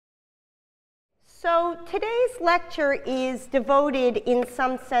So today's lecture is devoted in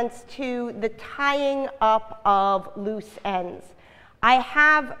some sense to the tying up of loose ends. I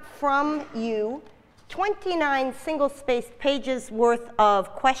have from you 29 single-spaced pages worth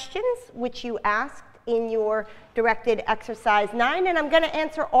of questions which you asked in your directed exercise 9, and I'm going to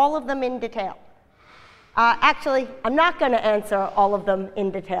answer all of them in detail. Actually, I'm not going to answer all of them in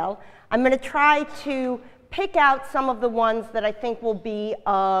detail. I'm going to try to pick out some of the ones that I think will be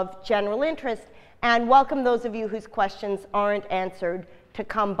of general interest and welcome those of you whose questions aren't answered to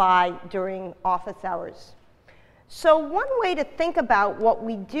come by during office hours. So one way to think about what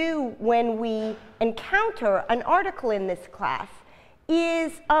we do when we encounter an article in this class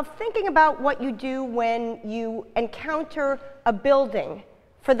is of thinking about what you do when you encounter a building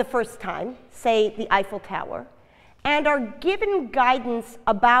for the first time, say the Eiffel Tower, and are given guidance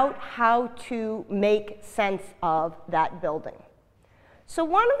about how to make sense of that building. So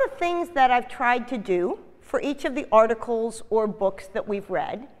one of the things that I've tried to do for each of the articles or books that we've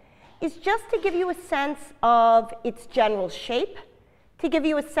read is just to give you a sense of its general shape, to give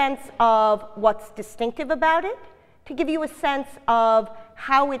you a sense of what's distinctive about it, to give you a sense of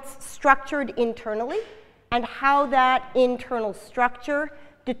how it's structured internally, and how that internal structure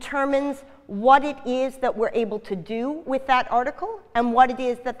determines what it is that we're able to do with that article and what it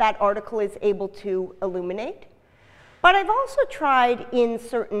is that that article is able to illuminate. But I've also tried in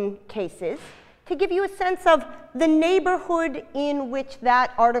certain cases to give you a sense of the neighborhood in which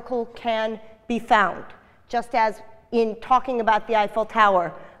that article can be found. Just as in talking about the Eiffel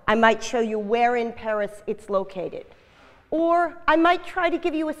Tower, I might show you where in Paris it's located. Or I might try to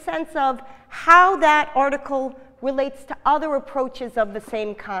give you a sense of how that article relates to other approaches of the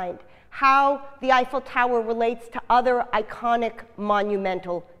same kind, how the Eiffel Tower relates to other iconic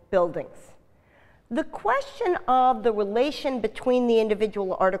monumental buildings. The question of the relation between the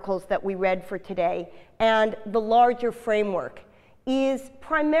individual articles that we read for today and the larger framework is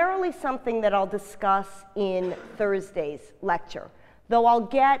primarily something that I'll discuss in Thursday's lecture, though I'll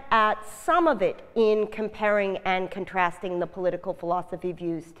get at some of it in comparing and contrasting the political philosophy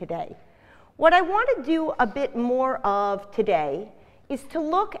views today. What I want to do a bit more of today is to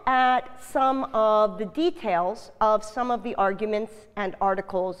look at some of the details of some of the arguments and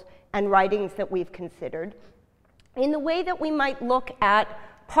articles and writings that we've considered in the way that we might look at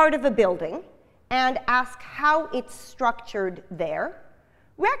part of a building and ask how it's structured there,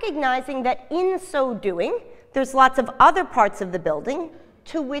 recognizing that in so doing, there's lots of other parts of the building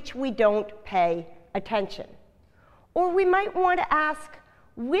to which we don't pay attention. Or we might want to ask,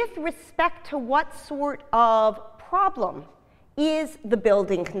 with respect to what sort of problem is the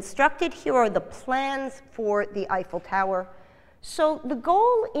building constructed? Here are the plans for the Eiffel Tower. So the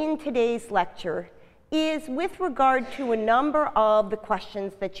goal in today's lecture is with regard to a number of the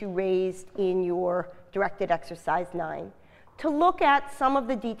questions that you raised in your directed exercise 9, to look at some of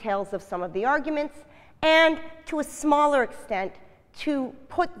the details of some of the arguments and to a smaller extent to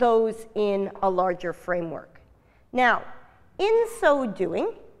put those in a larger framework. Now, in so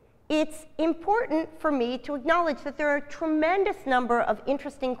doing, it's important for me to acknowledge that there are a tremendous number of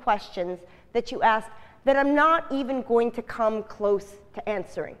interesting questions that you asked that I'm not even going to come close to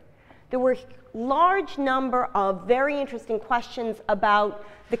answering. There were a large number of very interesting questions about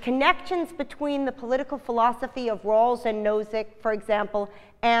the connections between the political philosophy of Rawls and Nozick, for example,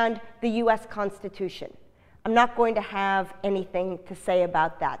 and the US Constitution. I'm not going to have anything to say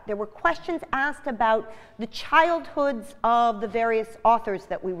about that. There were questions asked about the childhoods of the various authors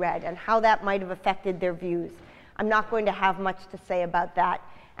that we read and how that might have affected their views. I'm not going to have much to say about that.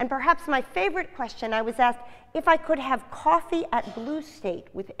 And perhaps my favorite question, I was asked if I could have coffee at Blue State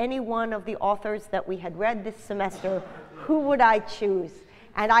with any one of the authors that we had read this semester, who would I choose?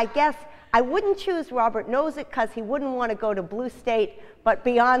 And I guess I wouldn't choose Robert Nozick because he wouldn't want to go to Blue State, but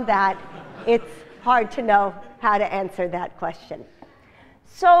beyond that, it's hard to know how to answer that question.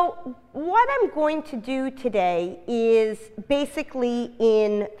 So what I'm going to do today is basically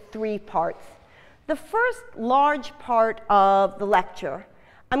in 3 parts. The first large part of the lecture,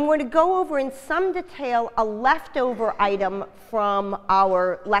 I'm going to go over in some detail a leftover item from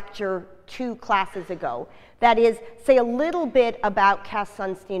our lecture 2 classes ago. That is, say a little bit about Cass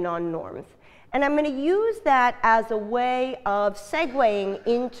Sunstein on norms. And I'm going to use that as a way of segueing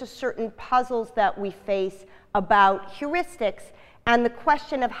into certain puzzles that we face about heuristics and the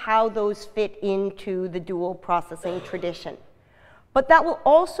question of how those fit into the dual processing tradition. But that will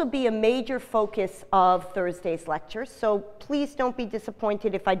also be a major focus of Thursday's lecture, so please don't be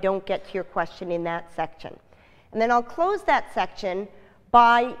disappointed if I don't get to your question in that section. And then I'll close that section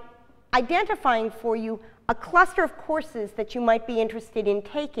by identifying for you a cluster of courses that you might be interested in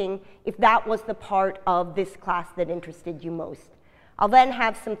taking if that was the part of this class that interested you most. I'll then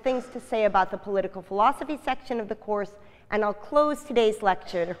have some things to say about the political philosophy section of the course, and I'll close today's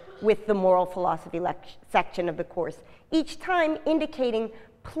lecture with the moral philosophy section of the course, each time indicating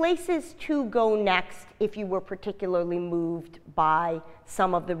places to go next if you were particularly moved by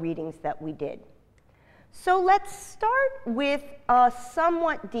some of the readings that we did. So let's start with a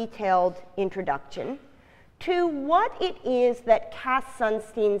somewhat detailed introduction to what it is that Cass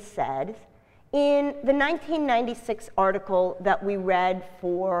Sunstein said in the 1996 article that we read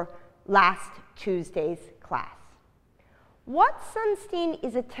for last Tuesday's class. What Sunstein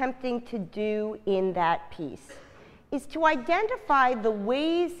is attempting to do in that piece is to identify the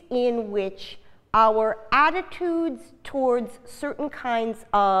ways in which our attitudes towards certain kinds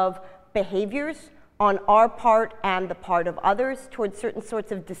of behaviors on our part and the part of others, towards certain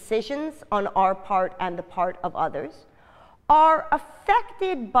sorts of decisions on our part and the part of others, are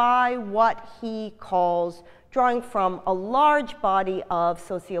affected by what he calls, drawing from a large body of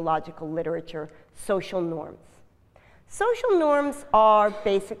sociological literature, social norms. Social norms are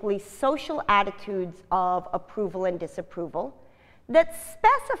basically social attitudes of approval and disapproval that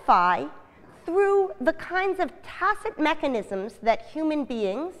specify through the kinds of tacit mechanisms that human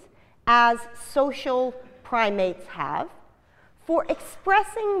beings as social primates have for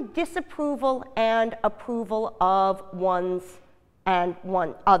expressing disapproval and approval of one's and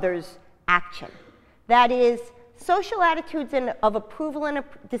other's action. That is, social attitudes of approval and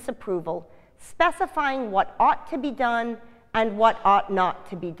disapproval specifying what ought to be done and what ought not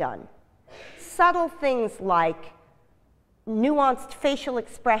to be done. Subtle things like nuanced facial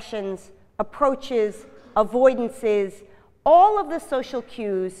expressions, approaches, avoidances, all of the social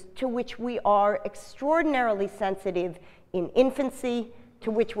cues to which we are extraordinarily sensitive in infancy,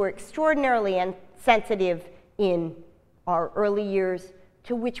 to which we're extraordinarily sensitive in our early years,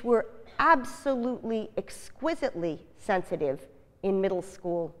 to which we're absolutely exquisitely sensitive in middle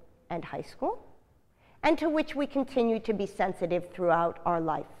school and high school, and to which we continue to be sensitive throughout our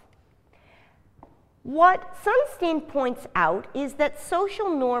life. What Sunstein points out is that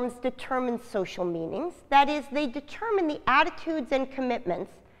social norms determine social meanings. That is, they determine the attitudes and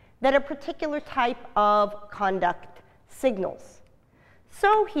commitments that a particular type of conduct signals.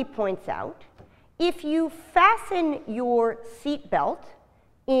 So, he points out, if you fasten your seatbelt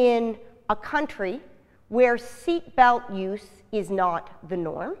in a country where seatbelt use is not the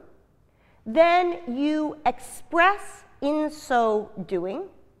norm, then you express in so doing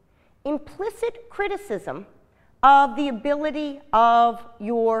implicit criticism of the ability of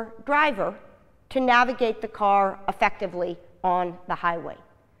your driver to navigate the car effectively on the highway.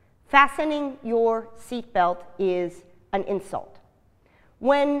 Fastening your seatbelt is an insult.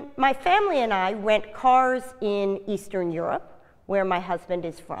 When my family and I rent cars in Eastern Europe, where my husband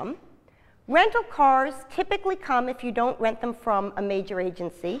is from, rental cars typically come, if you don't rent them from a major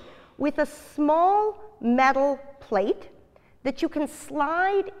agency, with a small metal plate that you can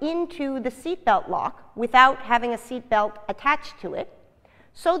slide into the seatbelt lock without having a seatbelt attached to it,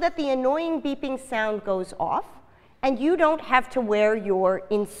 so that the annoying beeping sound goes off and you don't have to wear your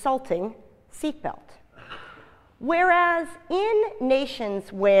insulting seatbelt. Whereas in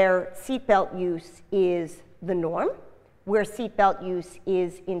nations where seatbelt use is the norm, where seatbelt use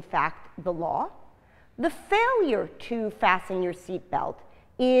is in fact the law, the failure to fasten your seatbelt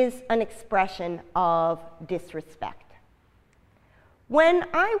is an expression of disrespect. When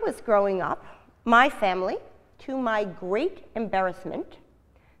I was growing up, my family, to my great embarrassment,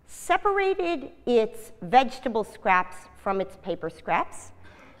 separated its vegetable scraps from its paper scraps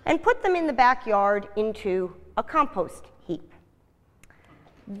and put them in the backyard into a compost heap.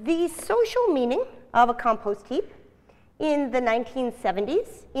 The social meaning of a compost heap in the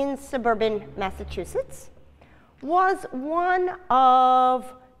 1970s in suburban Massachusetts was one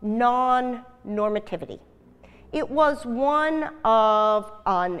of non-normativity. It was one of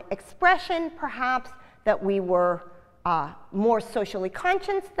an expression, perhaps, that we were more socially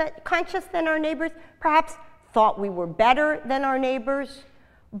conscious than our neighbors, perhaps thought we were better than our neighbors,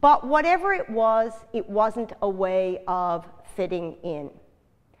 but whatever it wasn't a way of fitting in.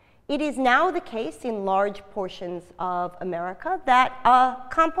 It is now the case in large portions of America that a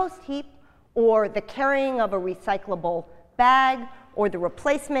compost heap or the carrying of a recyclable bag or the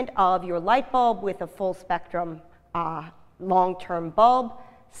replacement of your light bulb with a full spectrum long-term bulb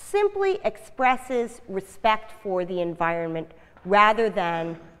simply expresses respect for the environment rather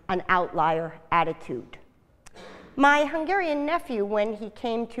than an outlier attitude. My Hungarian nephew, when he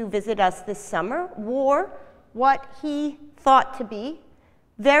came to visit us this summer, wore what he thought to be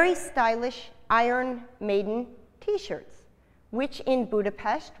very stylish Iron Maiden t-shirts, which in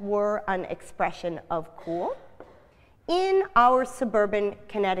Budapest were an expression of cool. In our suburban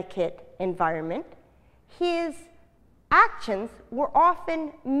Connecticut environment, his actions were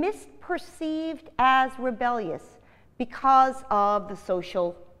often misperceived as rebellious because of the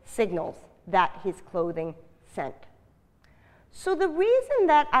social signals that his clothing sent. So the reason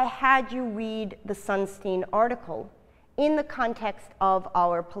that I had you read the Sunstein article in the context of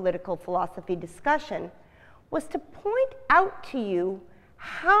our political philosophy discussion was to point out to you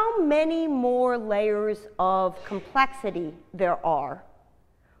how many more layers of complexity there are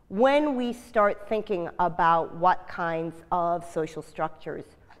when we start thinking about what kinds of social structures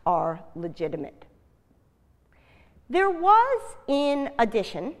are legitimate. There was, in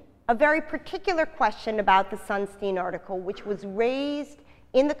addition, a very particular question about the Sunstein article, which was raised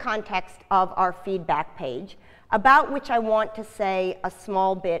in the context of our feedback page, about which I want to say a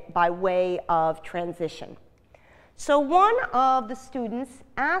small bit by way of transition. So one of the students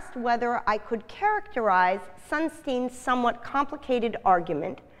asked whether I could characterize Sunstein's somewhat complicated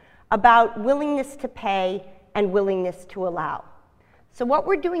argument about willingness to pay and willingness to allow. So what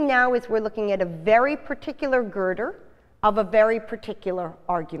we're doing now is we're looking at a very particular girder of a very particular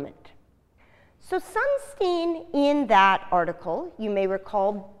argument. So Sunstein, in that article, you may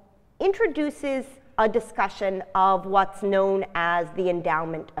recall, introduces a discussion of what's known as the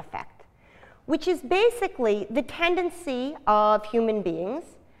endowment effect, which is basically the tendency of human beings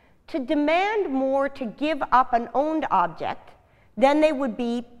to demand more to give up an owned object than they would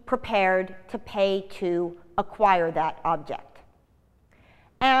be prepared to pay to acquire that object.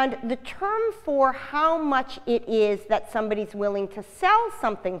 And the term for how much it is that somebody's willing to sell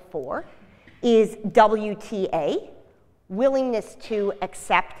something for is WTA, willingness to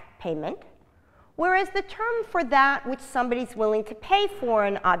accept payment, whereas the term for that which somebody's willing to pay for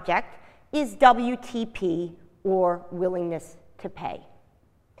an object is WTP, or willingness to pay.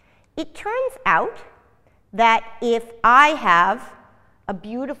 It turns out that if I have a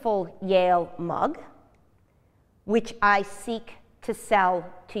beautiful Yale mug, which I seek to sell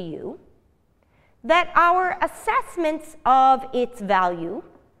to you, that our assessments of its value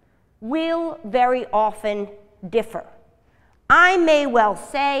will very often differ. I may well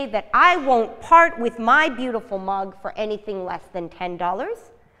say that I won't part with my beautiful mug for anything less than $10,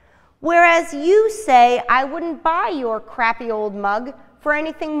 whereas you say I wouldn't buy your crappy old mug for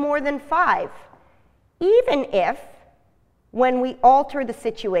anything more than $5, even if, when we alter the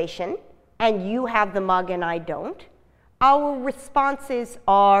situation, and you have the mug and I don't, our responses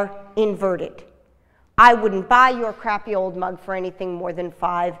are inverted. I wouldn't buy your crappy old mug for anything more than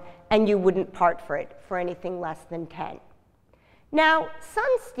 $5, and you wouldn't part for it for anything less than $10. Now,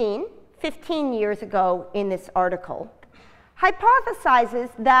 Sunstein, 15 years ago in this article, hypothesizes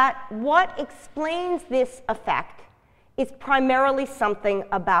that what explains this effect is primarily something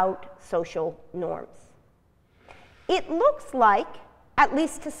about social norms. It looks like, at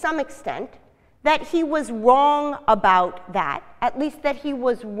least to some extent, that he was wrong about that, at least that he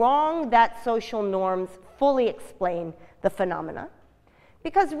was wrong that social norms fully explain the phenomena,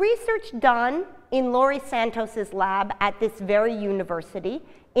 because research done in Laurie Santos's lab at this very university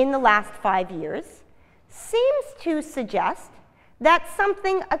in the last 5 years seems to suggest that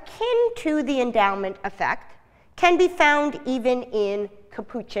something akin to the endowment effect can be found even in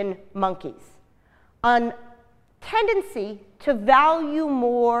capuchin monkeys. A tendency to value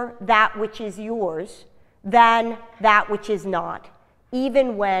more that which is yours than that which is not,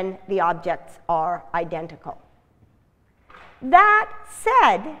 even when the objects are identical. That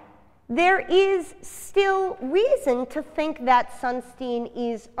said, there is still reason to think that Sunstein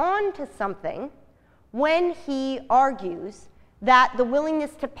is onto something when he argues that the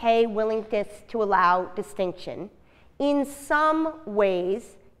willingness to pay, willingness to allow distinction in some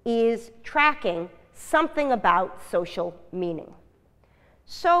ways is tracking something about social meaning.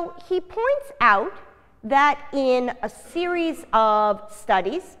 So he points out that in a series of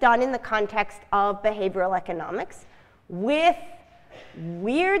studies done in the context of behavioral economics with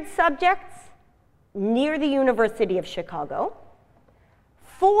weird subjects near the University of Chicago,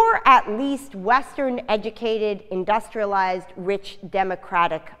 for at least Western-educated, industrialized, rich,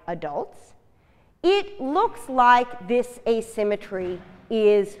 democratic adults, it looks like this asymmetry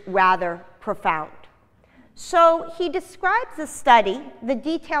is rather profound. So he describes a study, the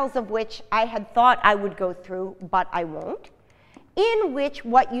details of which I had thought I would go through, but I won't, in which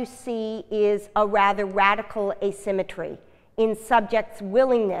what you see is a rather radical asymmetry in subjects'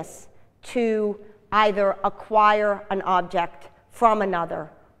 willingness to either acquire an object from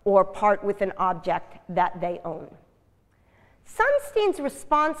another or part with an object that they own. Sunstein's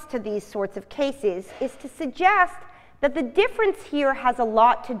response to these sorts of cases is to suggest that the difference here has a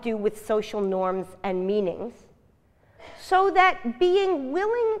lot to do with social norms and meanings, so that being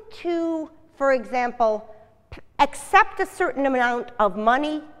willing to, for example, accept a certain amount of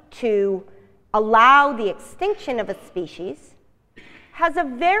money to allow the extinction of a species has a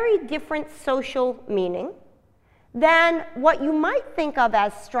very different social meaning than what you might think of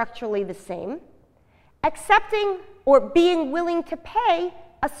as structurally the same, accepting or being willing to pay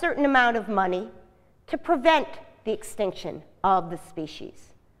a certain amount of money to prevent the extinction of the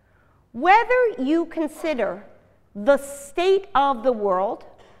species. Whether you consider the state of the world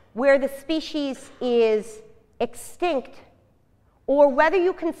where the species is extinct, or whether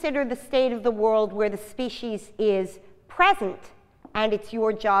you consider the state of the world where the species is present and it's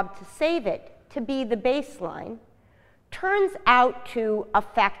your job to save it to be the baseline, turns out to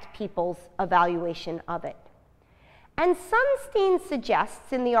affect people's evaluation of it. And Sunstein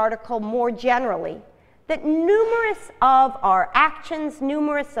suggests in the article more generally that numerous of our actions,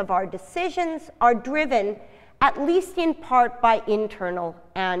 numerous of our decisions are driven, at least in part, by internal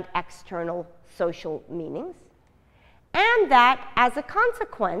and external social meanings, and that, as a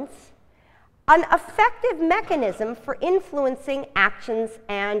consequence, an effective mechanism for influencing actions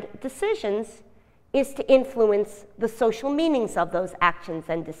and decisions is to influence the social meanings of those actions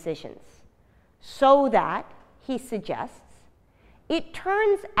and decisions, so that, he suggests, it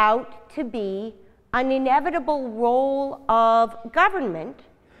turns out to be an inevitable role of government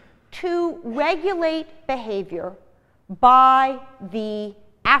to regulate behavior by the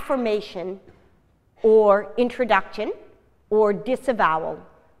affirmation or introduction or disavowal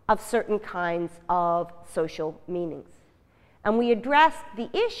of certain kinds of social meanings. And we addressed the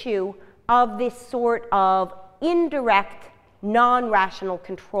issue of this sort of indirect, non-rational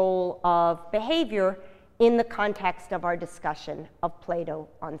control of behavior in the context of our discussion of Plato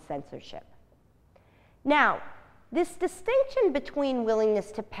on censorship. Now, this distinction between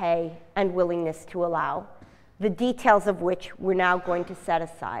willingness to pay and willingness to allow, the details of which we're now going to set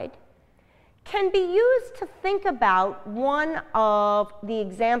aside, can be used to think about one of the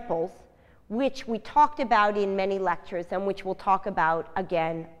examples which we talked about in many lectures and which we'll talk about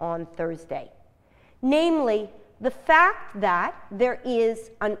again on Thursday. Namely, the fact that there is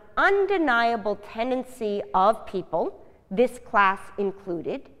an undeniable tendency of people, this class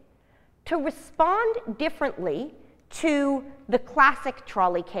included, to respond differently to the classic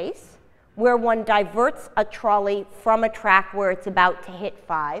trolley case, where one diverts a trolley from a track where it's about to hit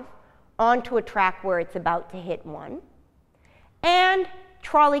 5 onto a track where it's about to hit 1, and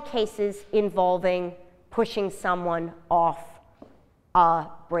trolley cases involving pushing someone off a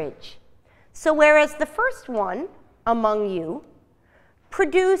bridge. So whereas the first one among you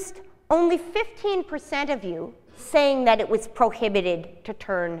produced only 15% of you saying that it was prohibited to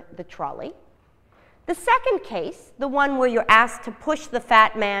turn the trolley, the second case, the one where you're asked to push the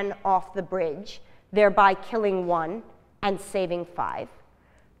fat man off the bridge, thereby killing 1 and saving 5,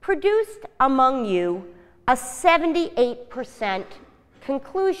 produced among you a 78%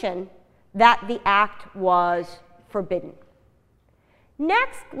 conclusion that the act was forbidden.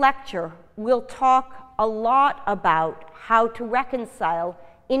 Next lecture, we'll talk a lot about how to reconcile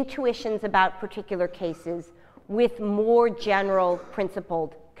intuitions about particular cases with more general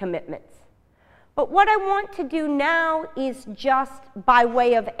principled commitments. But what I want to do now is just, by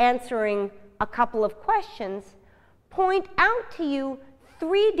way of answering a couple of questions, point out to you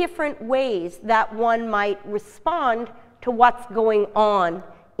 3 different ways that one might respond to what's going on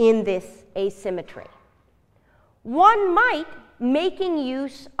in this asymmetry. One might, making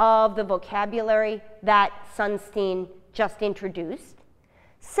use of the vocabulary that Sunstein just introduced,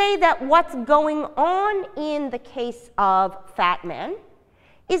 say that what's going on in the case of Fat Man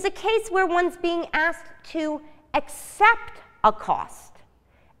is a case where one's being asked to accept a cost,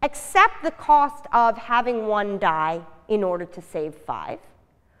 accept the cost of having 1 die in order to save 5,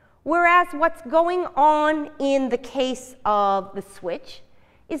 whereas what's going on in the case of the switch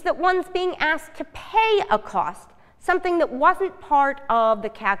is that one's being asked to pay a cost, something that wasn't part of the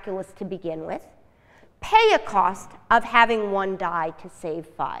calculus to begin with, pay a cost of having 1 die to save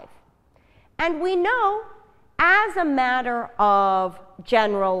 5. And we know, as a matter of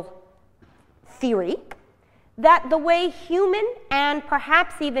general theory, that the way human and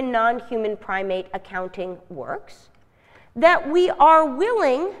perhaps even non-human primate accounting works, that we are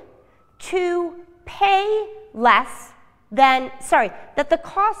willing to pay less than, that the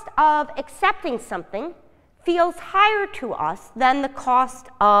cost of accepting something feels higher to us than the cost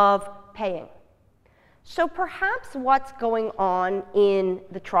of paying. So perhaps what's going on in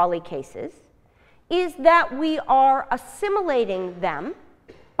the trolley cases is that we are assimilating them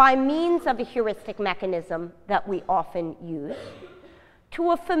by means of a heuristic mechanism that we often use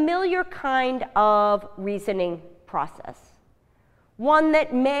to a familiar kind of reasoning process, one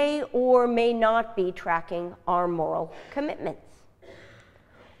that may or may not be tracking our moral commitments.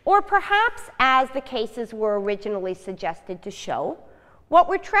 Or perhaps, as the cases were originally suggested to show, what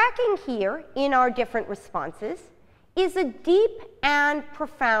we're tracking here in our different responses is a deep and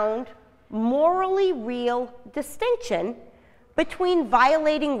profound, morally real distinction between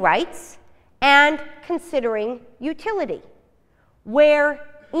violating rights and considering utility, where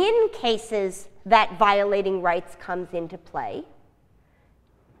in cases that violating rights comes into play,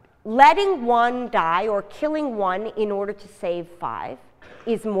 letting one die or killing one in order to save 5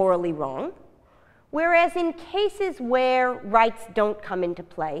 is morally wrong, whereas in cases where rights don't come into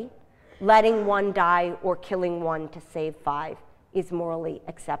play, letting one die or killing one to save 5 is morally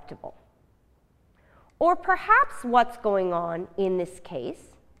acceptable. Or perhaps what's going on in this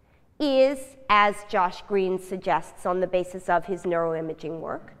case is, as Josh Green suggests on the basis of his neuroimaging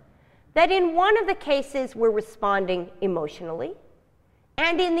work, that in one of the cases we're responding emotionally,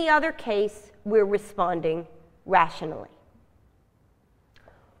 and in the other case we're responding rationally.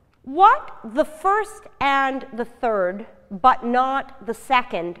 What the first and the third, but not the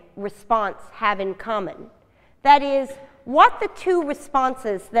second response have in common, that is, what the two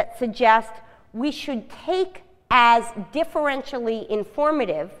responses that suggest we should take as differentially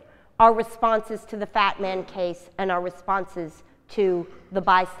informative our responses to the fat man case and our responses to the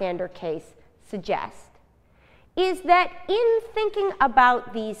bystander case suggest, is that in thinking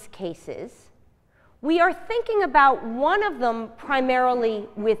about these cases, we are thinking about one of them primarily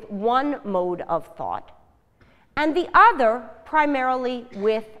with one mode of thought, and the other primarily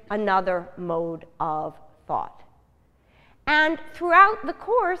with another mode of thought. And throughout the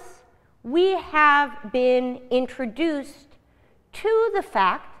course, we have been introduced to the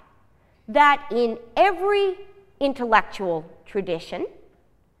fact that in every intellectual tradition,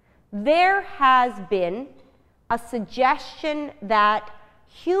 there has been a suggestion that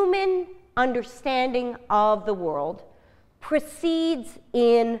human understanding of the world proceeds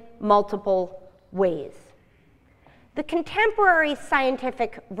in multiple ways. The contemporary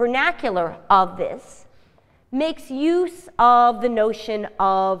scientific vernacular of this makes use of the notion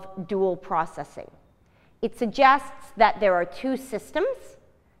of dual processing. It suggests that there are two systems,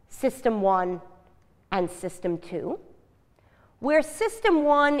 System 1 and System 2, where System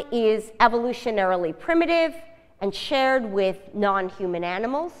 1 is evolutionarily primitive and shared with non-human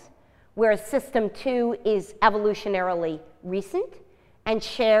animals, whereas System 2 is evolutionarily recent and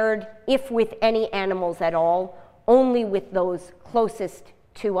shared, if with any animals at all, only with those closest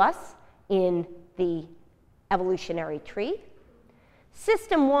to us in the evolutionary tree.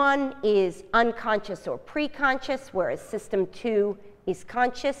 System 1 is unconscious or preconscious, whereas System 2 is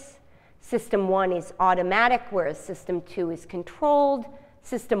conscious. System 1 is automatic, whereas System 2 is controlled.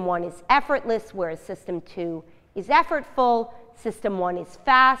 System 1 is effortless, whereas System 2 is effortful. System 1 is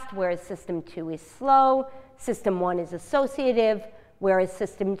fast, whereas System 2 is slow. System 1 is associative, whereas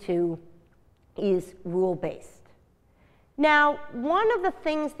System 2 is rule-based. Now, one of the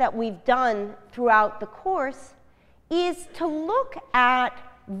things that we've done throughout the course is to look at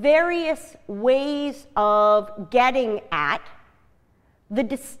various ways of getting at the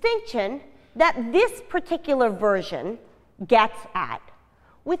distinction that this particular version gets at,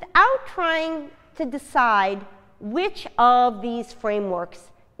 without trying to decide which of these frameworks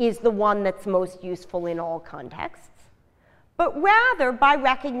is the one that's most useful in all contexts, but rather by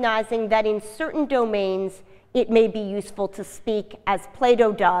recognizing that in certain domains it may be useful to speak, as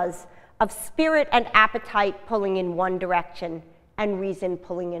Plato does, of spirit and appetite pulling in one direction and reason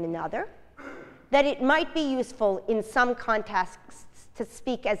pulling in another, that it might be useful in some contexts to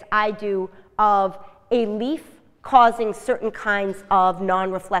speak, as I do, of a leaf causing certain kinds of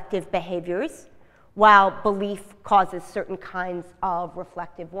non-reflective behaviors, while belief causes certain kinds of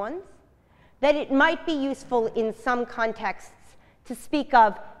reflective ones, that it might be useful in some contexts to speak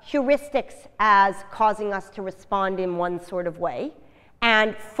of heuristics as causing us to respond in one sort of way,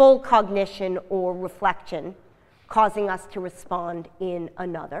 and full cognition or reflection causing us to respond in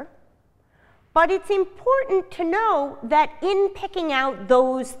another. But it's important to know that in picking out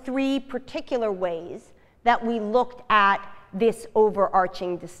those three particular ways that we looked at this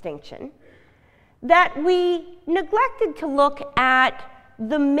overarching distinction, that we neglected to look at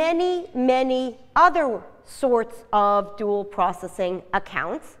the many, many other sorts of dual processing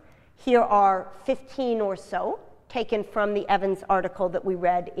accounts. Here are 15 or so, taken from the Evans article that we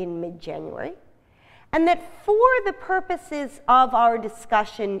read in mid-January, and that for the purposes of our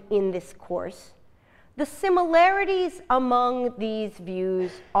discussion in this course, the similarities among these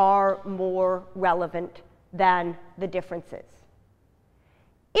views are more relevant than the differences.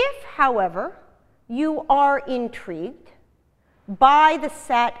 If, however, you are intrigued by the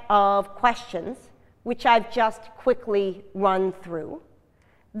set of questions which I've just quickly run through,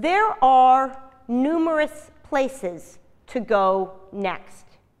 there are numerous places to go next.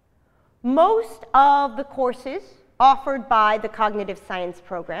 Most of the courses offered by the Cognitive Science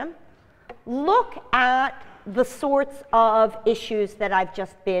program look at the sorts of issues that I've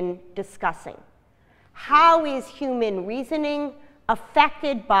just been discussing. How is human reasoning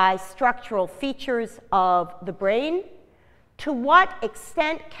affected by structural features of the brain? To what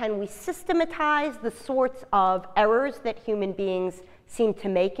extent can we systematize the sorts of errors that human beings seem to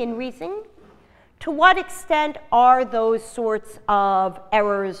make in reasoning? To what extent are those sorts of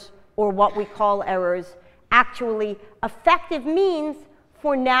errors, or what we call errors, actually effective means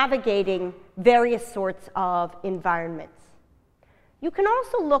for navigating various sorts of environments? You can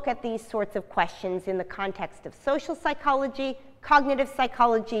also look at these sorts of questions in the context of social psychology, cognitive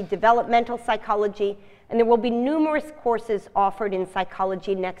psychology, developmental psychology, and there will be numerous courses offered in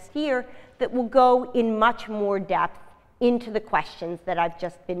psychology next year that will go in much more depth into the questions that I've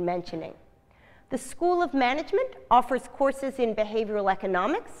just been mentioning. The School of Management offers courses in behavioral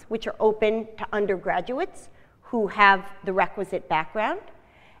economics, which are open to undergraduates who have the requisite background.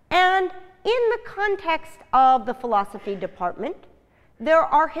 And in the context of the philosophy department, there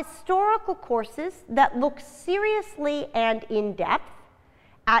are historical courses that look seriously and in depth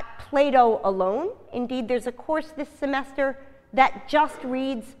at Plato alone. Indeed, there's a course this semester that just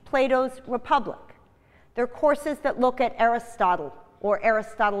reads Plato's Republic. There are courses that look at Aristotle or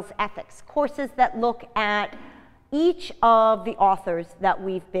Aristotle's Ethics, courses that look at each of the authors that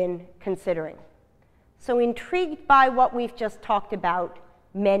we've been considering. So intrigued by what we've just talked about,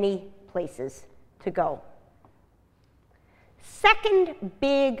 many places to go. Second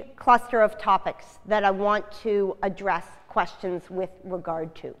big cluster of topics that I want to address questions with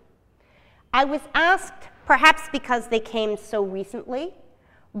regard to. I was asked, perhaps because they came so recently,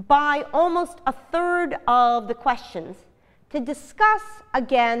 by almost a third of the questions to discuss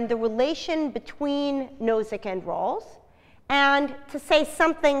again the relation between Nozick and Rawls, and to say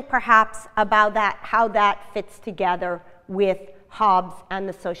something perhaps about that, how that fits together with Hobbes and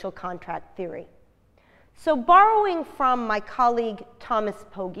the social contract theory. So borrowing from my colleague Thomas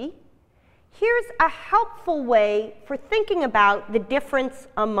Hobbes, here's a helpful way for thinking about the difference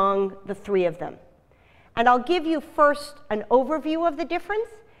among the three of them. And I'll give you first an overview of the difference,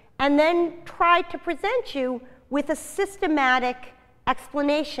 and then try to present you with a systematic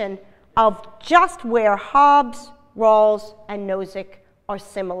explanation of just where Hobbes, Rawls, and Nozick are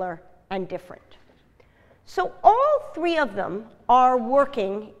similar and different. So all three of them are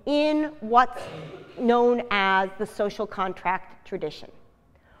working in what's known as the social contract tradition.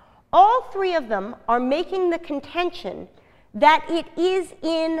 All three of them are making the contention that it is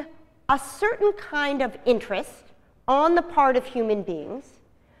in a certain kind of interest on the part of human beings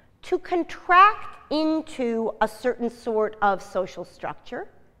to contract into a certain sort of social structure,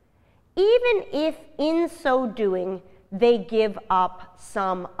 even if in so doing they give up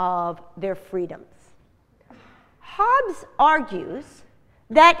some of their freedoms. Hobbes argues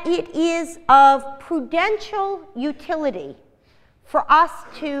that it is of prudential utility for us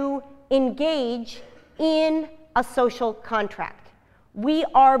to engage in a social contract. We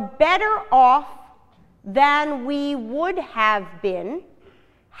are better off than we would have been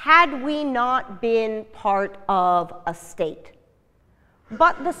had we not been part of a state.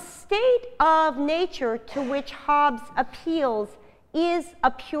 But the state of nature to which Hobbes appeals is a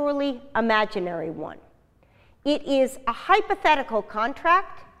purely imaginary one. It is a hypothetical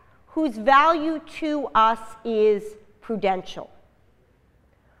contract whose value to us is prudential.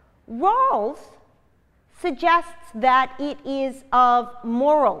 Rawls suggests that it is of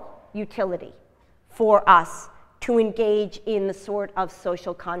moral utility for us to engage in the sort of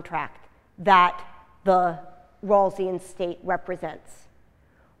social contract that the Rawlsian state represents.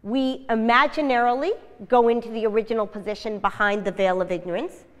 We imaginarily go into the original position behind the veil of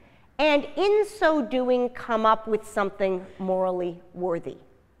ignorance, and in so doing come up with something morally worthy.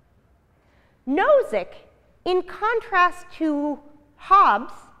 Nozick, in contrast to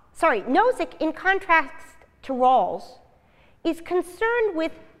Nozick, in contrast to Rawls, is concerned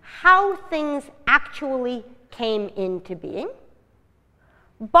with how things actually came into being,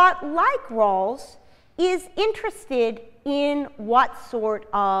 but like Rawls, is interested in what sort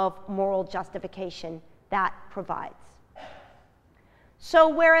of moral justification that provides. So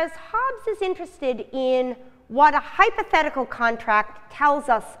whereas Hobbes is interested in what a hypothetical contract tells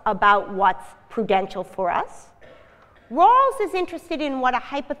us about what's prudential for us. Rawls is interested in what a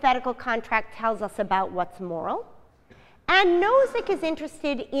hypothetical contract tells us about what's moral. And Nozick is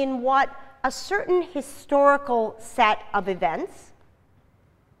interested in what a certain historical set of events,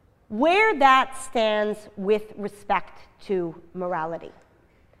 where that stands with respect to morality.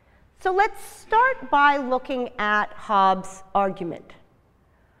 So let's start by looking at Hobbes' argument.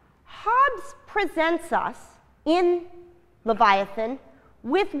 Hobbes presents us in Leviathan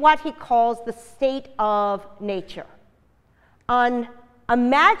with what he calls the state of nature. An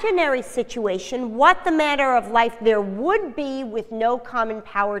imaginary situation, what the manner of life there would be with no common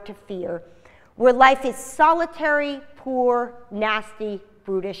power to fear, where life is solitary, poor, nasty,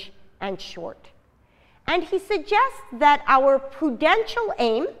 brutish, and short. And he suggests that our prudential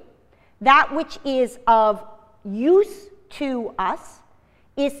aim, that which is of use to us,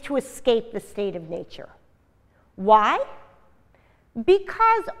 is to escape the state of nature. Why?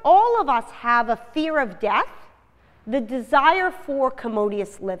 Because all of us have a fear of death, the desire for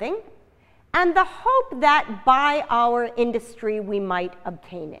commodious living, and the hope that by our industry we might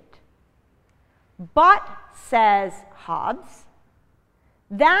obtain it. But, says Hobbes,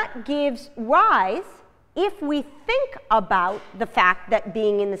 that gives rise, if we think about the fact that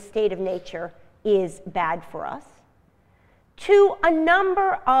being in the state of nature is bad for us, to a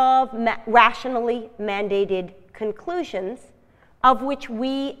number of rationally mandated conclusions, of which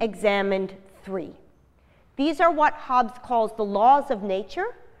we examined 3. These are what Hobbes calls the laws of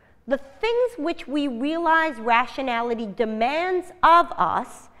nature, the things which we realize rationality demands of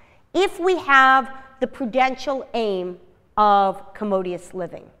us if we have the prudential aim of commodious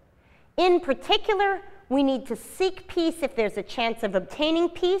living. In particular, we need to seek peace if there's a chance of obtaining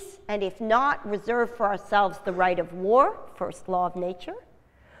peace, and if not, reserve for ourselves the right of war, first law of nature.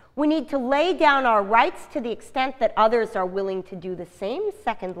 We need to lay down our rights to the extent that others are willing to do the same,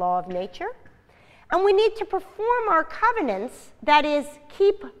 second law of nature. And we need to perform our covenants, that is,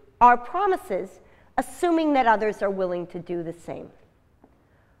 keep our promises, assuming that others are willing to do the same.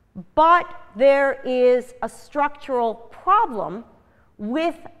 But there is a structural problem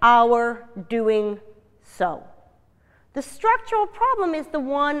with our doing so. The structural problem is the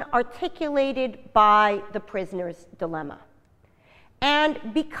one articulated by the prisoner's dilemma.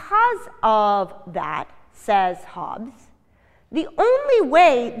 And because of that, says Hobbes, the only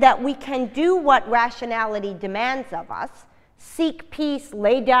way that we can do what rationality demands of us, seek peace,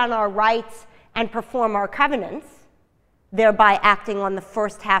 lay down our rights, and perform our covenants, thereby acting on the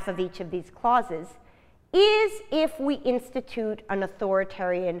first half of each of these clauses, is if we institute an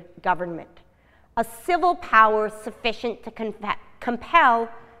authoritarian government, a civil power sufficient to compel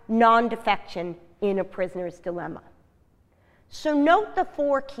non-defection in a prisoner's dilemma. So note the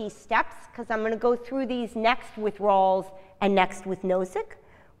 4 key steps, because I'm going to go through these next with Rawls and next with Nozick.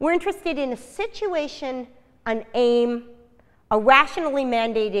 We're interested in a situation, an aim, a rationally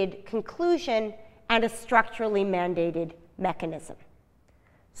mandated conclusion, and a structurally mandated mechanism.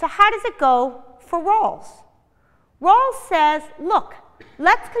 So how does it go for Rawls? Rawls says, look,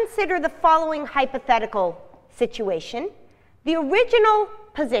 let's consider the following hypothetical situation. The original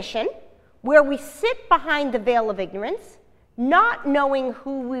position, where we sit behind the veil of ignorance, not knowing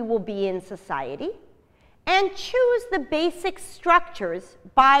who we will be in society, and choose the basic structures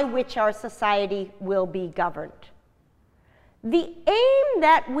by which our society will be governed. The aim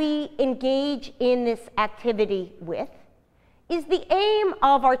that we engage in this activity with is the aim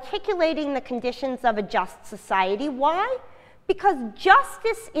of articulating the conditions of a just society. Why? Because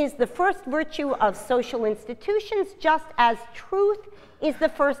justice is the first virtue of social institutions, just as truth is the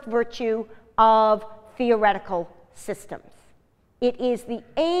first virtue of theoretical systems. It is the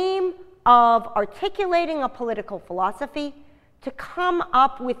aim of articulating a political philosophy to come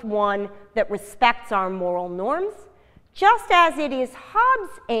up with one that respects our moral norms, just as it is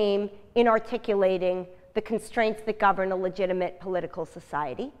Hobbes' aim in articulating the constraints that govern a legitimate political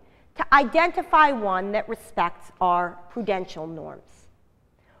society, to identify one that respects our prudential norms.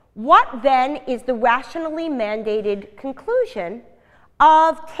 What then is the rationally mandated conclusion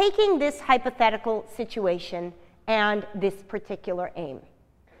of taking this hypothetical situation and this particular aim?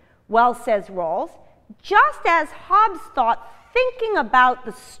 Well, says Rawls, just as Hobbes thought thinking about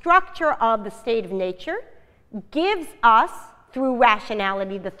the structure of the state of nature gives us, through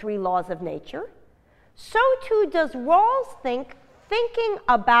rationality, the 3 laws of nature, so too does Rawls think thinking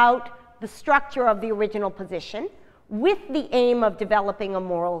about the structure of the original position with the aim of developing a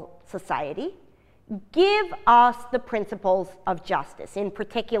moral society give us the principles of justice, in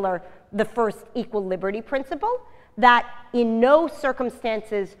particular the first equal liberty principle, that in no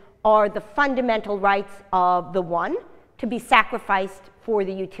circumstances are the fundamental rights of the one to be sacrificed for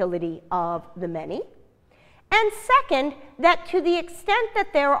the utility of the many. And second, that to the extent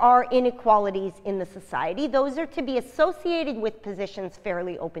that there are inequalities in the society, those are to be associated with positions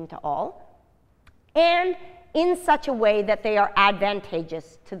fairly open to all, and in such a way that they are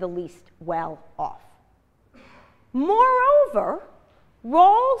advantageous to the least well off. Moreover,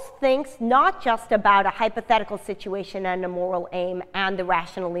 Rawls thinks not just about a hypothetical situation and a moral aim and the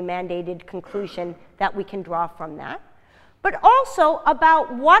rationally mandated conclusion that we can draw from that, but also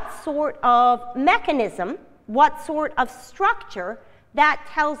about what sort of mechanism, what sort of structure that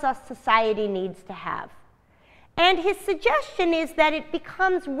tells us society needs to have. And his suggestion is that it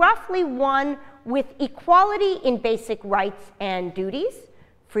becomes roughly one with equality in basic rights and duties,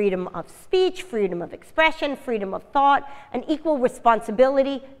 freedom of speech, freedom of expression, freedom of thought, an equal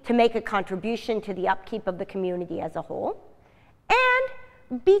responsibility to make a contribution to the upkeep of the community as a whole.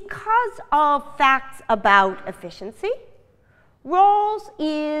 And because of facts about efficiency, Rawls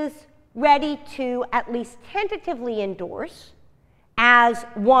is ready to at least tentatively endorse, as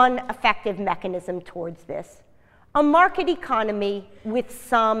one effective mechanism towards this, a market economy with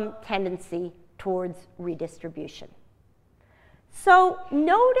some tendency towards redistribution. So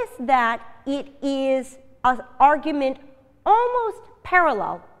notice that it is an argument almost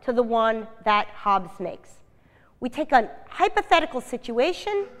parallel to the one that Hobbes makes. We take a hypothetical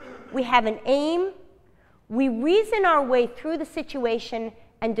situation, we have an aim, we reason our way through the situation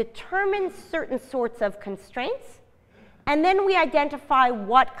and determine certain sorts of constraints, and then we identify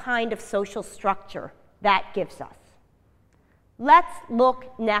what kind of social structure that gives us. Let's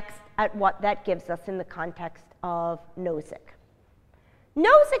look next at what that gives us in the context of Nozick.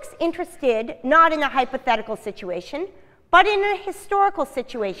 Nozick's interested not in a hypothetical situation, but in a historical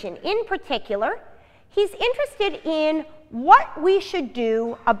situation. In particular, he's interested in what we should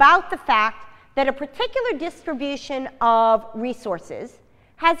do about the fact that a particular distribution of resources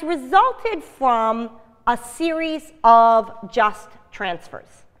has resulted from a series of just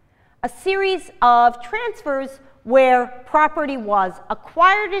transfers. A series of transfers where property was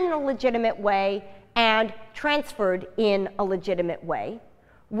acquired in a legitimate way and transferred in a legitimate way,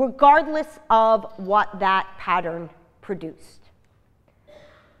 regardless of what that pattern produced.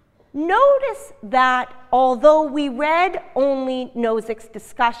 Notice that although we read only Nozick's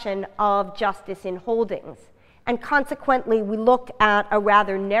discussion of justice in holdings, and consequently we looked at a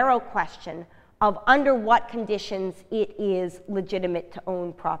rather narrow question of under what conditions it is legitimate to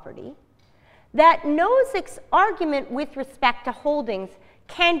own property, that Nozick's argument with respect to holdings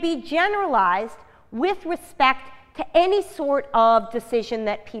can be generalized with respect to any sort of decision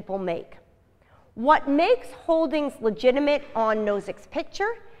that people make. What makes holdings legitimate on Nozick's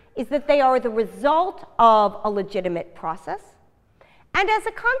picture is that they are the result of a legitimate process, and as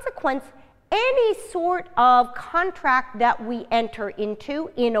a consequence, any sort of contract that we enter into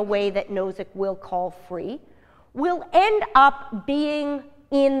in a way that Nozick will call free will end up being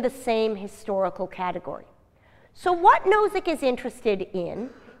in the same historical category. So what Nozick is interested in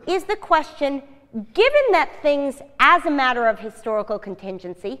is the question, given that things as a matter of historical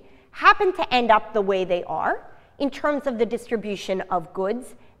contingency happen to end up the way they are in terms of the distribution of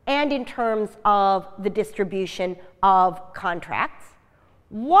goods and in terms of the distribution of contracts,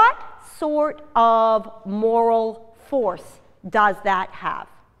 what sort of moral force does that have?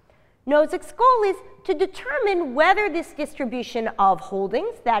 Nozick's goal is to determine whether this distribution of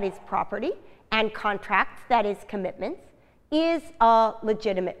holdings, that is property, and contracts, that is commitments, is a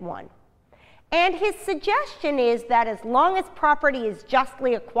legitimate one. And his suggestion is that as long as property is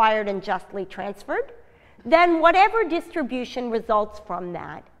justly acquired and justly transferred, then whatever distribution results from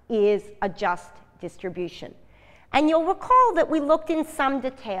that is a just distribution. And you'll recall that we looked in some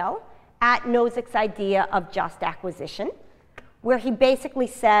detail at Nozick's idea of just acquisition, where he basically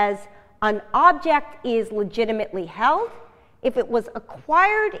says an object is legitimately held if it was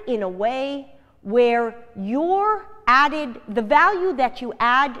acquired in a way where the value that you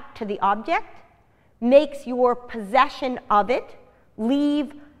add to the object makes your possession of it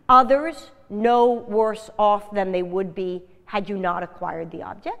leave others no worse off than they would be had you not acquired the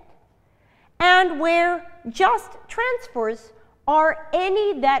object, and where just transfers are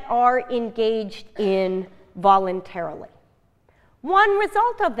any that are engaged in voluntarily. One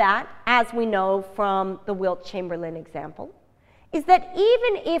result of that, as we know from the Wilt-Chamberlain example, is that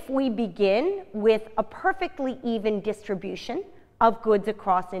even if we begin with a perfectly even distribution of goods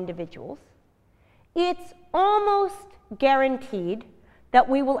across individuals, it's almost guaranteed that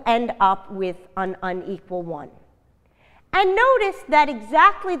we will end up with an unequal one. And notice that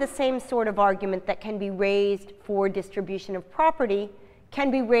exactly the same sort of argument that can be raised for distribution of property can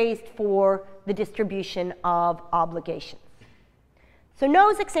be raised for the distribution of obligations. So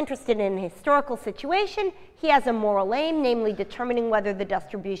Nozick's interested in a historical situation. He has a moral aim, namely determining whether the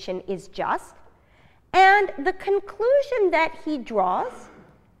distribution is just. And the conclusion that he draws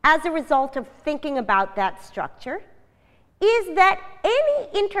as a result of thinking about that structure is that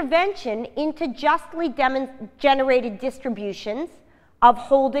any intervention into justly generated distributions of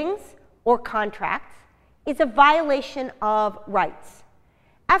holdings or contracts is a violation of rights.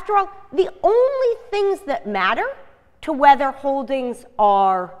 After all, the only things that matter to whether holdings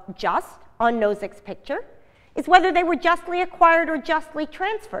are just on Nozick's picture is whether they were justly acquired or justly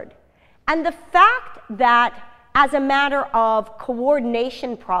transferred. And the fact that as a matter of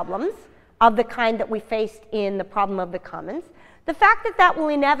coordination problems of the kind that we faced in the problem of the commons, the fact that that will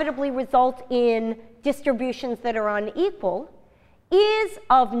inevitably result in distributions that are unequal is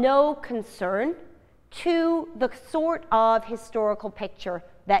of no concern to the sort of historical picture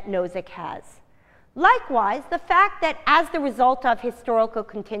that Nozick has. Likewise, the fact that as the result of historical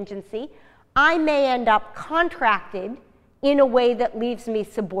contingency, I may end up contracted in a way that leaves me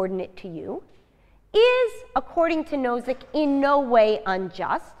subordinate to you, is, according to Nozick, in no way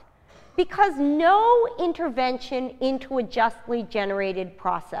unjust, because no intervention into a justly generated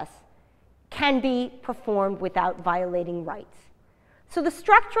process can be performed without violating rights. So the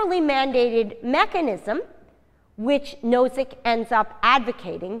structurally mandated mechanism, which Nozick ends up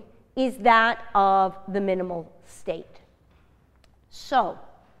advocating, is that of the minimal state. So,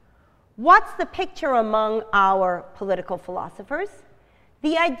 what's the picture among our political philosophers?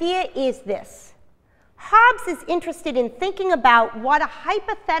 The idea is this. Hobbes is interested in thinking about what a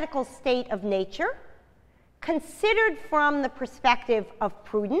hypothetical state of nature, considered from the perspective of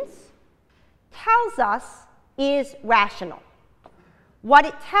prudence, tells us is rational. What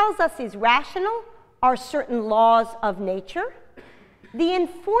it tells us is rational are certain laws of nature, the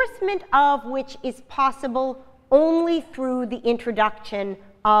enforcement of which is possible only through the introduction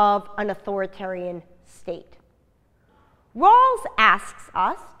of an authoritarian state. Rawls asks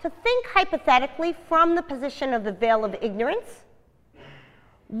us to think hypothetically from the position of the veil of ignorance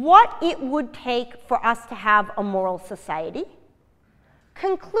what it would take for us to have a moral society,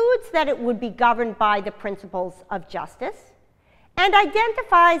 concludes that it would be governed by the principles of justice, and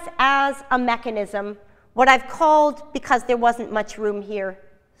identifies as a mechanism what I've called, because there wasn't much room here,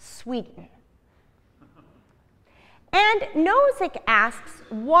 Sweden. And Nozick asks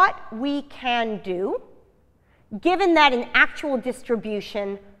what we can do, given that an actual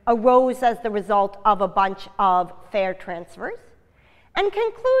distribution arose as the result of a bunch of fair transfers, and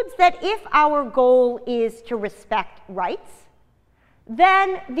concludes that if our goal is to respect rights,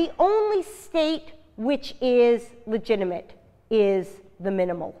 then the only state which is legitimate is the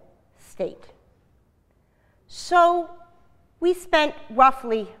minimal state. So we spent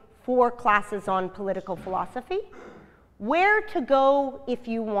roughly 4 classes on political philosophy. Where to go if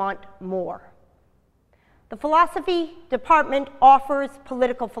you want more? The philosophy department offers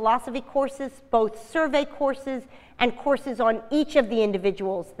political philosophy courses, both survey courses and courses on each of the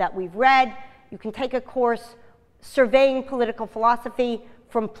individuals that we've read. You can take a course surveying political philosophy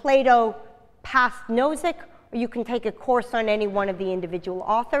from Plato past Nozick, or you can take a course on any one of the individual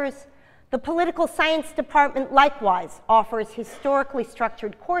authors. The political science department likewise offers historically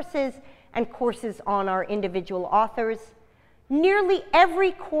structured courses and courses on our individual authors. Nearly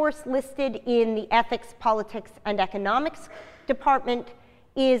every course listed in the ethics, politics, and economics department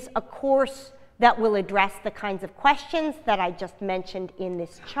is a course that will address the kinds of questions that I just mentioned in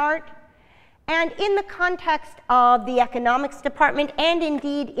this chart. And in the context of the economics department, and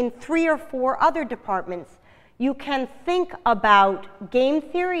indeed in 3 or 4 other departments, you can think about game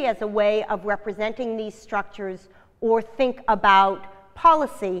theory as a way of representing these structures, or think about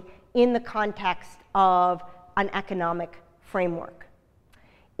policy in the context of an economic framework.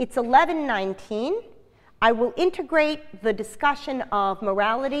 It's 11:19. I will integrate the discussion of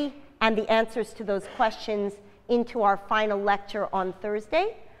morality and the answers to those questions into our final lecture on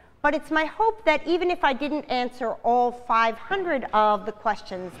Thursday. But it's my hope that even if I didn't answer all 500 of the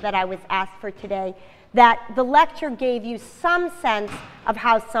questions that I was asked for today, that the lecture gave you some sense of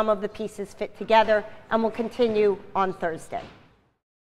how some of the pieces fit together, and will continue on Thursday.